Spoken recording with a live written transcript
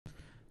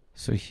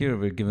So here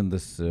we're given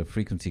this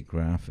frequency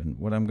graph, and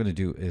what I'm going to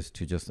do is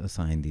to just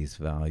assign these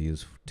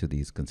values to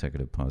these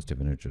consecutive positive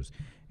integers.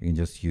 You can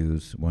just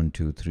use 1,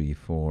 2, 3,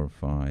 4,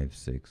 5,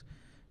 6,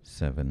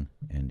 7,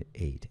 and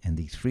 8. And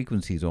these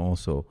frequencies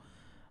also,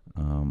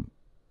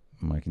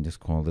 I can just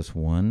call this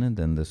 1, and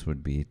then this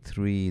would be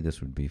 3, this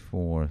would be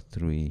 4,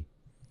 3,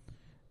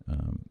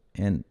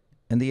 and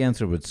the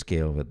answer would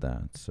scale with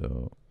that.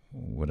 So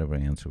whatever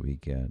answer we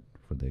get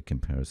for the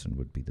comparison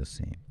would be the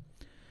same.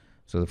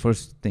 So the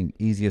first thing,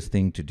 easiest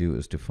thing to do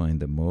is to find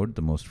the mode,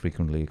 the most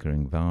frequently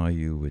occurring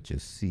value, which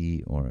is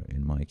C, or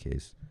in my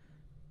case,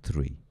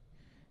 3.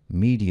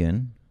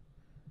 Median,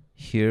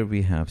 here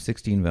we have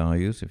 16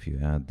 values. If you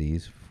add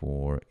these,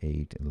 4,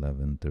 8,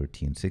 11,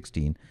 13,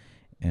 16,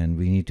 and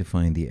we need to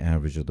find the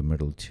average of the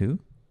middle two.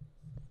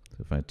 So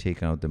if I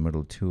take out the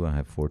middle two, I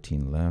have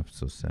 14 left,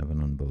 so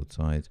 7 on both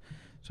sides.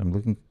 So I'm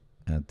looking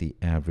at the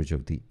average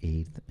of the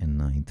 8th and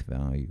 9th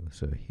value.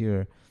 So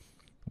here,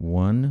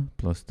 1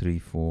 plus 3,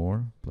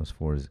 4, plus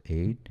 4 is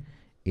 8.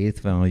 8th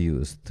value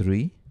is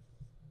 3.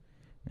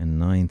 And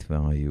 9th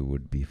value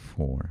would be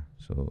 4.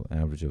 So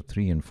average of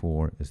 3 and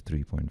 4 is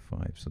 3.5.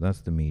 So that's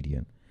the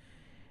median.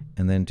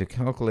 And then to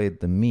calculate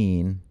the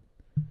mean,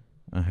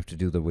 I have to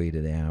do the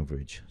weighted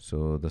average.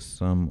 So the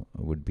sum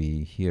would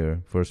be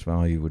here. First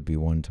value would be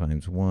 1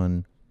 times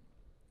 1,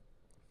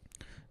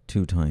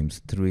 2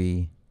 times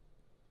 3,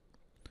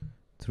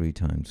 3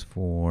 times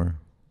 4,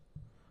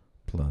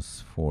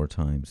 plus 4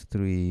 times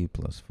 3,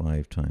 plus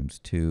 5 times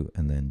 2,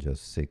 and then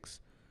just 6,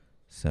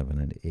 7,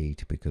 and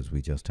 8, because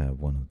we just have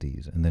one of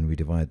these. And then we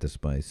divide this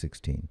by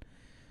 16.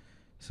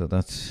 So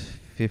that's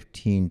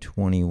 15,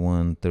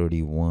 21,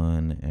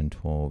 31, and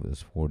 12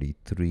 is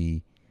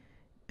 43,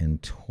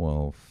 and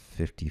 12,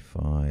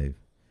 55,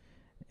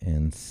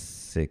 and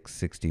 6,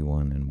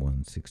 61, and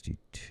 1,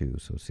 62.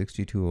 So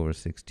 62 over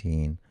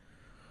 16,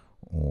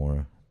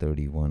 or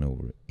 31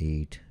 over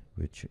 8,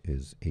 which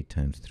is 8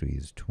 times 3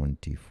 is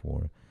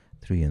 24,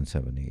 3 and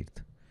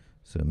 7/8.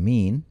 So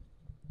mean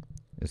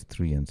is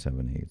 3 and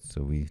 7/8.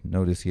 So we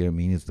notice here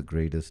mean is the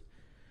greatest,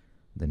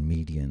 then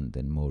median,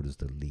 then mode is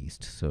the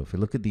least. So if you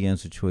look at the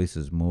answer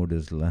choices, mode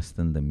is less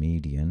than the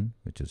median,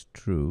 which is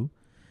true,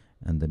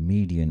 and the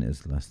median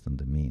is less than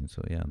the mean.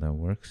 So yeah, that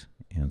works.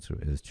 Answer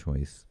is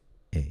choice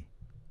A.